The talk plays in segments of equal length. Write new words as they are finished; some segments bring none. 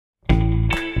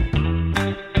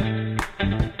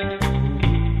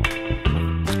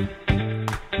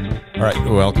All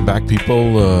right, welcome back,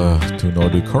 people, to No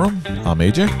Decorum. I'm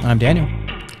AJ. I'm Daniel.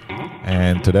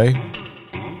 And today,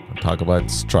 we'll talk about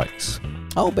strikes.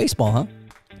 Oh, baseball,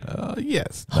 huh?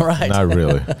 Yes. All right. Not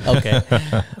really. Okay.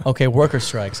 Okay, worker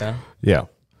strikes, huh? Yeah.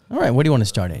 All right, where do you want to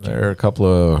start, AJ? There are a couple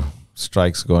of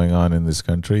strikes going on in this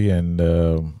country,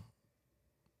 and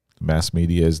mass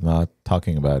media is not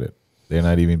talking about it. They're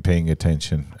not even paying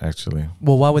attention, actually.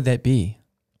 Well, why would that be?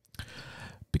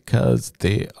 Because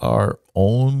they are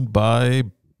owned by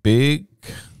Big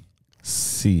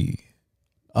C.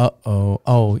 Uh-oh.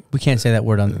 Oh, we can't say that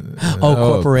word on...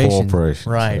 corporation. Corporations.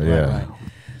 Right, So, right.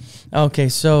 Okay,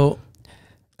 so...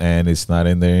 And it's not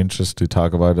in their interest to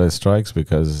talk about the strikes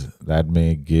because that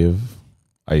may give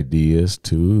ideas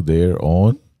to their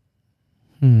own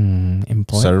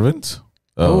servants.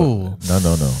 Oh.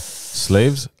 No.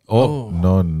 Slaves? Oh.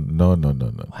 No.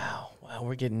 Wow,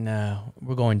 we're getting...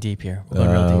 we're going deep here. We're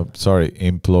going real deep. Sorry,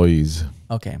 employees.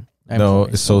 Okay. No,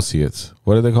 associates.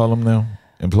 What do they call them now?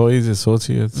 Employees,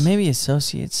 associates? Maybe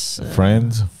associates.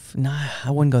 Friends? Nah,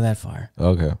 I wouldn't go that far.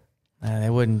 Okay. They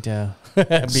wouldn't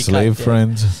be Slave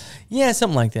friends? Yeah,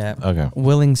 something like that. Okay.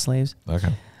 Willing slaves.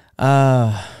 Okay.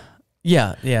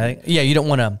 Yeah. You don't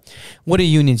want to. What do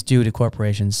unions do to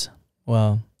corporations?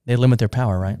 Well, they limit their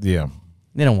power, right? Yeah.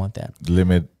 They don't want that.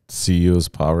 Limit CEO's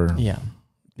power. Yeah.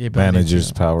 The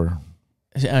Manager's power.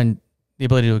 And the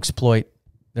ability to exploit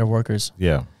their workers.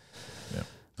 Yeah.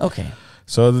 Okay.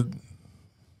 So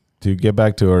to get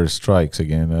back to our strikes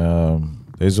again,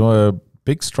 there's a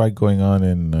big strike going on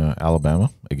in Alabama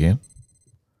again.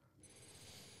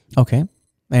 Okay.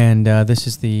 And this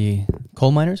is the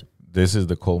coal miners? This is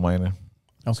the coal miner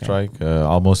strike. Okay.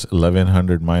 Almost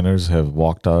 1,100 miners have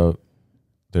walked out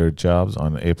their jobs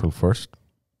on April 1st,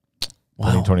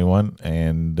 2021.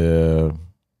 And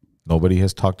nobody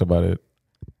has talked about it.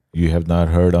 You have not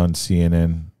heard on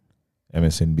CNN,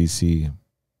 MSNBC.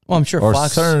 Well, I'm sure or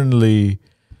Fox. Certainly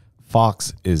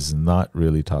Fox is not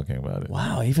really talking about it.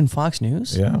 Wow, even Fox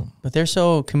News? Yeah. But they're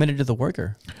so committed to the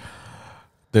worker.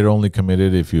 They're only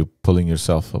committed if you're pulling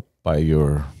yourself up by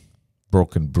your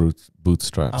broken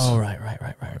bootstraps. Oh, right.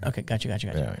 Okay, got you.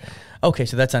 Yeah. Okay,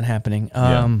 so that's not happening.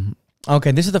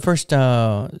 Okay, this is the first,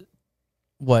 coal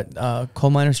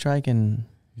miner strike in...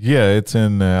 Yeah, it's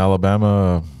in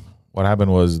Alabama. What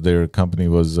happened was their company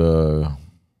was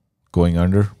going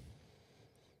under.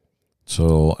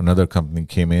 So another company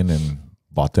came in and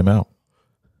bought them out.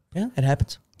 Yeah, it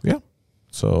happens. Yeah.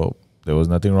 So there was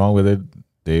nothing wrong with it.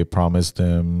 They promised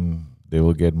them they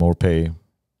will get more pay,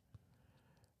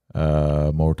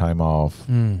 more time off,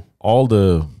 all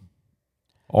the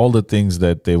things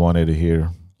that they wanted to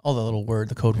hear. All the little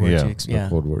the code words. The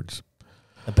code words.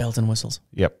 The bells and whistles.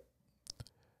 Yep.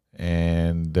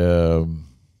 And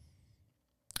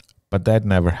but that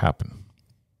never happened.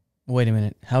 Wait a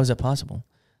minute. How is that possible?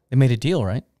 They made a deal,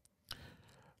 right?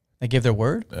 They gave their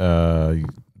word?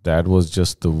 That was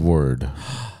just the word.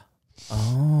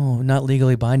 Oh, not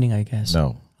legally binding, I guess.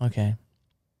 No. Okay.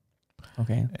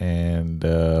 And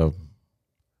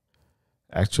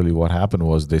actually what happened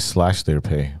was they slashed their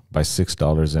pay by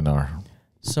 $6 an hour.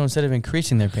 So instead of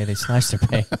increasing their pay, they slashed their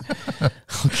pay.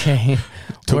 Okay.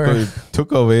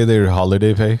 Took away their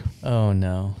holiday pay. Oh,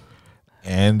 no.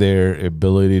 And their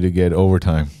ability to get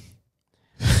overtime.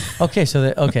 Okay,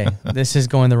 so this is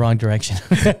going the wrong direction.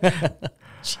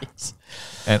 Jeez.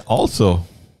 And also,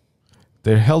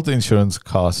 their health insurance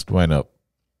cost went up.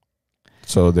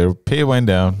 So their pay went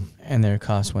down. And their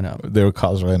costs went up. Their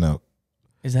costs went up.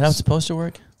 Is that how it's supposed to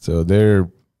work? So they're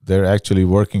actually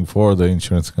working for the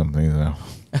insurance company now.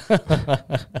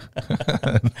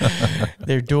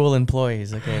 They're dual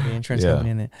employees. Okay, the insurance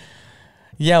company and the...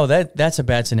 Yeah, well, that's a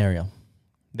bad scenario.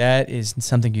 That is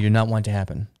something you do not want to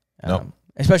happen. No.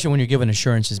 Especially when you're given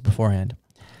assurances beforehand.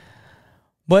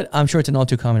 But I'm sure it's an all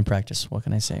too common practice. What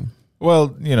can I say?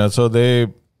 Well, so they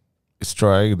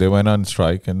went on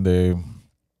strike and they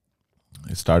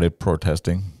started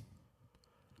protesting.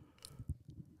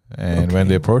 And when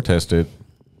they protested,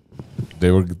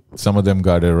 some of them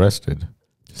got arrested.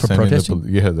 For protesting?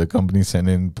 The company sent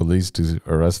in police to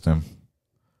arrest them.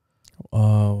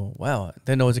 Oh, wow.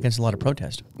 They know it's against a lot of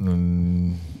protest.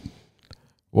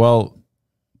 Well,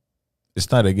 it's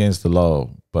not against the law,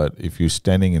 but if you're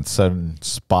standing in certain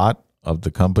spot of the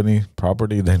company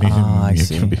property, then you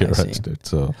can be arrested.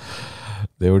 So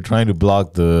they were trying to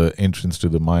block the entrance to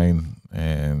the mine,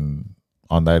 and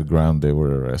on that ground, they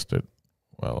were arrested.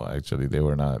 Well, actually, they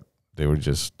were not. They were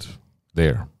just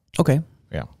there. Okay.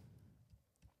 Yeah.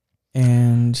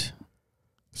 And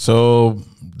so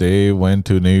they went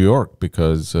to New York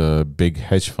because a big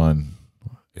hedge fund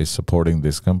is supporting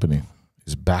this company,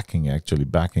 is backing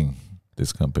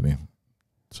this company.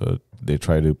 So they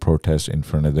try to protest in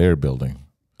front of their building.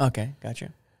 Okay,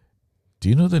 gotcha. Do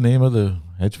you know the name of the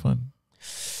hedge fund?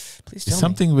 Please tell It's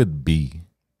something me. with B.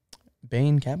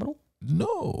 Bain Capital?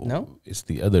 No. It's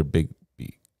the other big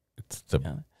B. It's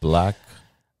the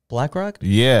BlackRock?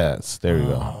 Yes, there you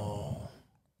go.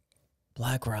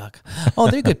 BlackRock. Oh,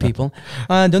 they're good people.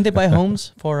 Don't they buy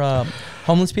homes for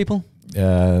homeless people?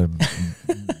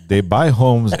 They buy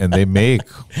homes and they make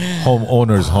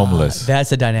homeowners homeless. That's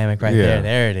the dynamic right there.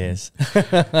 There it is.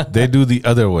 They do the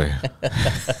other way.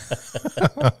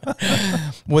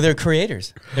 Well, they're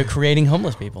creators. They're creating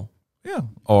homeless people. Yeah.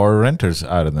 Or renters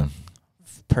out of them.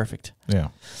 Perfect. Yeah.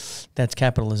 That's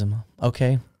capitalism.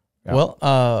 Okay. Yeah.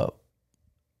 Well,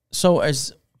 so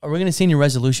are we going to see any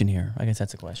resolution here? I guess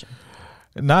that's the question.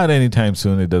 Not anytime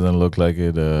soon. It doesn't look like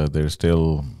it. They're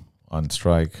still on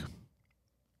strike.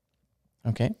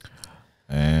 Okay.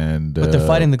 And but they're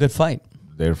fighting the good fight.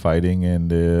 They're fighting, and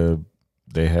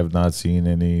they have not seen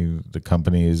any. The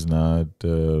company is not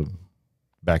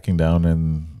backing down,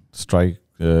 and strike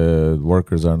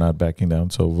workers are not backing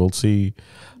down. So we'll see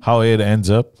how it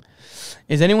ends up.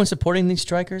 Is anyone supporting these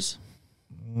strikers?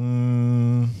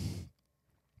 The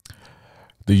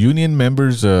union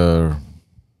members are,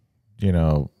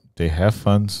 they have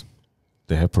funds.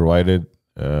 They have provided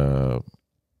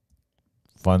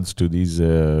funds to these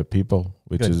people,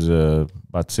 which is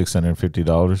about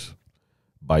 $650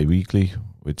 bi-weekly,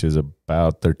 which is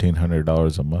about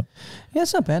 $1,300 a month. Yeah,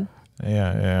 it's not bad.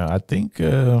 Yeah. I think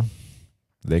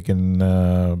they can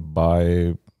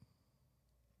buy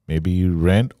maybe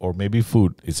rent or maybe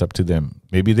food. It's up to them.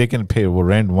 Maybe they can pay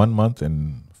rent 1 month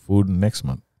and food next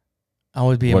month. I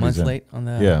would be a month late on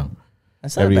the. Yeah.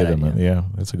 That's not a bad idea. Month. Yeah,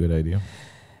 that's a good idea.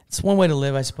 It's one way to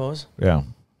live, I suppose. Yeah.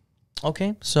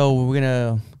 Okay, so we're going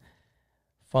to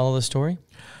follow the story?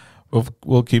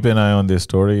 We'll keep an eye on this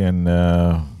story, and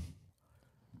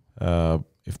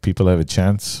if people have a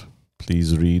chance,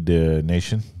 please read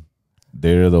Nation.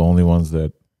 They're the only ones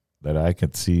that I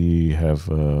can see have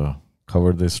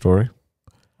covered this story.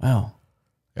 Wow.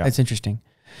 Yeah. That's interesting.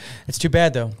 It's too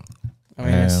bad, though. I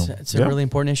mean, it's a really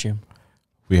important issue.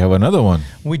 We have another one.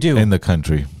 We do. In the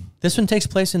country. This one takes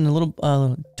place in a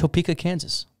little Topeka,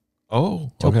 Kansas.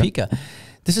 Oh, Topeka. Okay.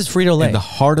 This is Frito-Lay. In the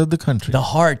heart of the country. The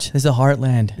heart. This is the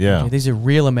heartland. Yeah. Okay, these are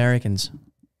real Americans.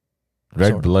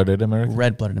 Red-blooded Americans?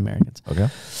 Red-blooded Americans. Okay.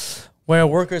 Where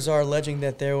workers are alleging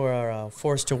that they were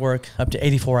forced to work up to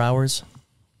 84 hours.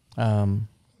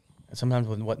 Sometimes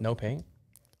with no pay.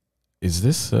 Is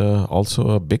this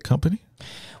also a big company?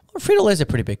 Well, Frito-Lay is a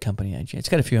pretty big company, AJ. It's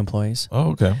got a few employees.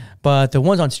 Oh, okay. But the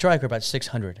ones on strike are about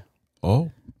 600.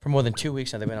 Oh. For more than 2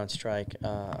 weeks now, they've been on strike.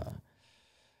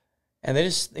 And they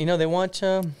just, they want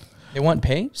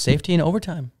pay, safety, and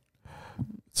overtime.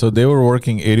 So they were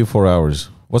working 84 hours.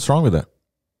 What's wrong with that?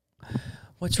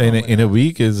 What's wrong with that? In a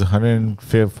week is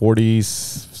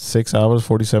 146 hours,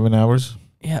 47 hours?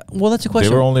 Yeah, well, that's a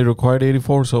question. They were only required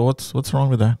 84, so what's wrong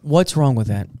with that? What's wrong with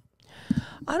that?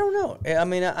 I don't know. I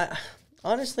mean,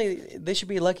 honestly, they should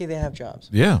be lucky they have jobs.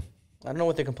 Yeah. I don't know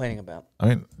what they're complaining about. I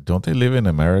mean, don't they live in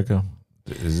America?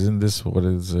 Isn't this what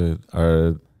is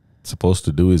are supposed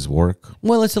to do is work?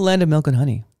 Well, it's the land of milk and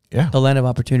honey. Yeah. The land of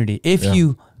opportunity. If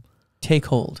you take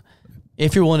hold,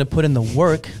 if you're willing to put in the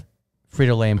work,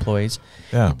 Frito-Lay employees,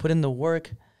 put in the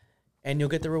work and you'll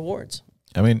get the rewards.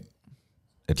 I mean,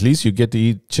 at least you get to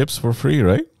eat chips for free,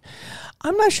 right?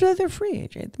 I'm not sure that they're free,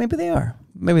 AJ. Maybe they are.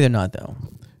 Maybe they're not, though.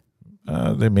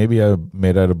 They maybe are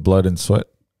made out of blood and sweat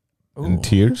and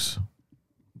tears.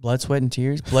 Blood, sweat, and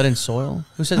tears? Blood and soil?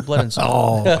 Who says blood and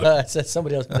soil?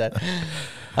 Somebody else said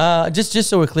that. Just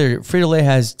so we're clear, Frito-Lay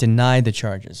has denied the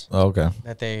charges. Okay.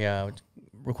 That they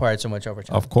required so much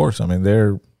overtime. Of course. I mean,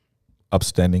 they're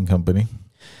upstanding company.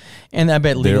 And I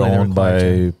bet legally they're owned by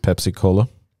Pepsi-Cola.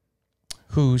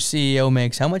 Whose CEO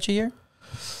makes how much a year?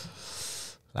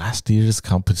 Last year's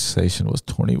compensation was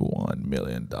 $21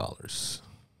 million.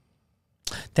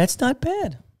 That's not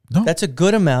bad. No. That's a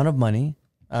good amount of money.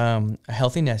 A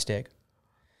healthy nest egg.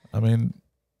 I mean,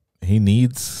 he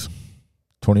needs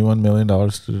 $21 million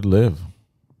to live.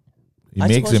 He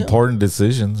makes important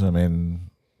decisions. I mean,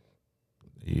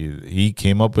 he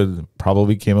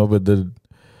probably came up with the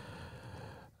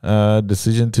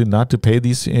decision not to pay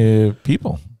these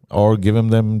people or give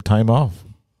them time off.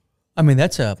 I mean,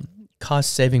 that's a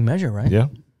cost-saving measure, right? Yeah.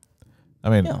 I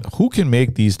mean, who can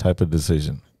make these type of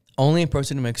decisions? Only a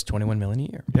person who makes $21 million a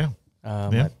year. Yeah.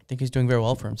 I think he's doing very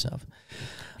well for himself.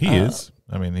 He is.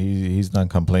 I mean, he's not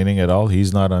complaining at all.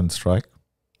 He's not on strike.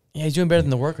 Yeah, he's doing better than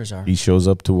the workers are. He shows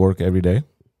up to work every day.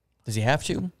 Does he have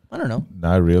to? I don't know.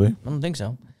 Not really. I don't think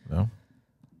so. No.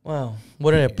 Well,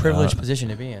 what a privileged position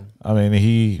to be in. I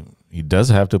mean, he does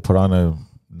have to put on a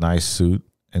nice suit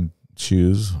and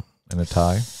shoes and a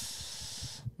tie.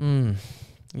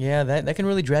 Yeah, that can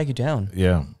really drag you down.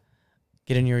 Yeah.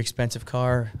 Get in your expensive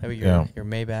car, your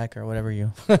Maybach or whatever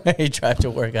you drive to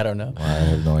work. I don't know. I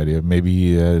have no idea. Maybe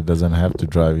he doesn't have to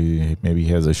drive. Maybe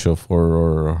he has a chauffeur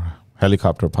or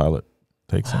helicopter pilot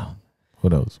takes him. Who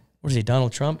knows? What is he,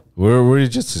 Donald Trump? We're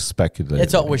just speculating.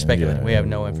 It's all we're speculating. We have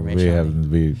no information.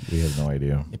 We have no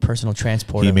idea. A personal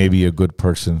transporter. He may be a good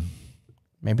person.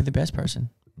 Maybe the best person.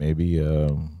 Maybe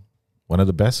one of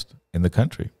the best in the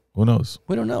country. Who knows?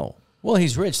 We don't know. Well,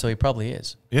 he's rich, so he probably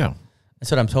is. Yeah.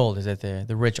 That's what I'm told, is that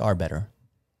the rich are better.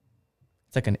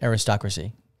 It's like an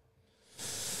aristocracy.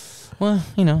 Well,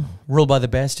 ruled by the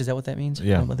best. Is that what that means?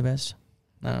 Yeah. Ruled by the best.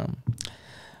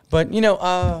 But,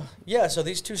 so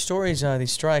these two stories,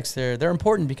 these strikes, they're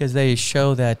important because they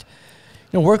show that,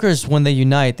 workers, when they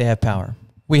unite, they have power.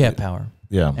 We have power.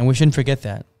 Yeah. And we shouldn't forget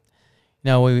that.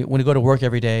 When we go to work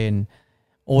every day and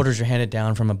orders are handed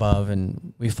down from above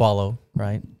and we follow,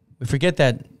 right? We forget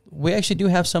that we actually do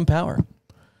have some power,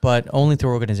 but only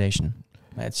through organization.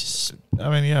 That's just...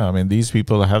 I mean, these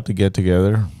people have to get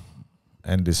together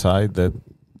and decide that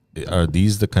are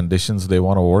these the conditions they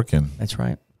want to work in? That's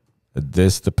right. Is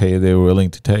this the pay they're willing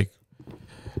to take?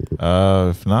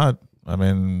 If not,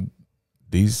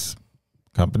 these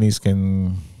companies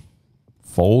can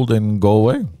fold and go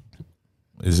away.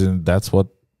 That's what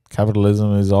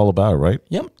capitalism is all about, right?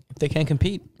 Yep. If they can't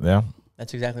compete. Yeah.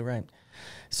 That's exactly right.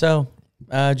 So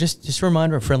just a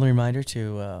reminder, a friendly reminder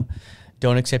to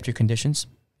don't accept your conditions.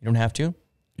 You don't have to.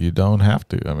 You don't have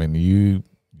to.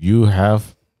 You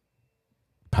have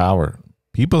power.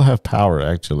 People have power,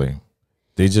 actually.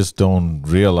 They just don't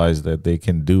realize that they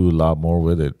can do a lot more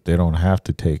with it. They don't have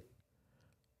to take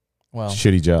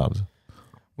shitty jobs.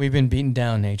 We've been beaten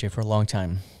down, AJ, for a long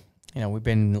time. We've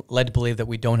been led to believe that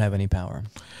we don't have any power.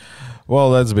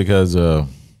 Well, that's because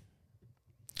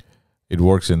it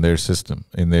works in their system,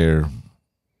 in their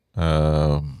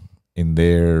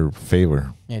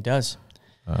favor. Yeah, it does.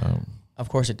 Of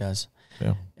course it does.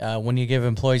 Yeah. When you give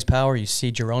employees power, you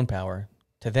cede your own power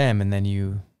to them, and then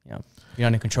you're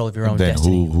not in control of your own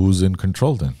destiny. Who's in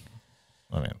control then?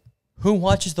 Who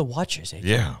watches the watchers, AJ?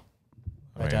 Yeah.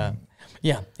 But,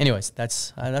 anyways,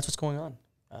 that's what's going on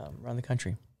around the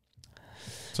country.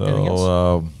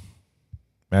 So,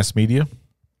 mass media,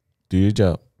 do your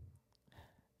job.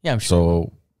 Yeah, I'm sure.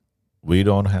 So, we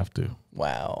don't have to.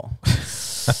 Wow.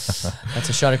 That's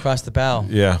a shot across the bow.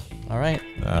 Yeah. All right.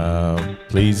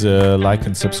 Please like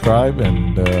and subscribe,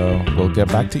 and we'll get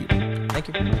back to you. Thank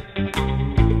you.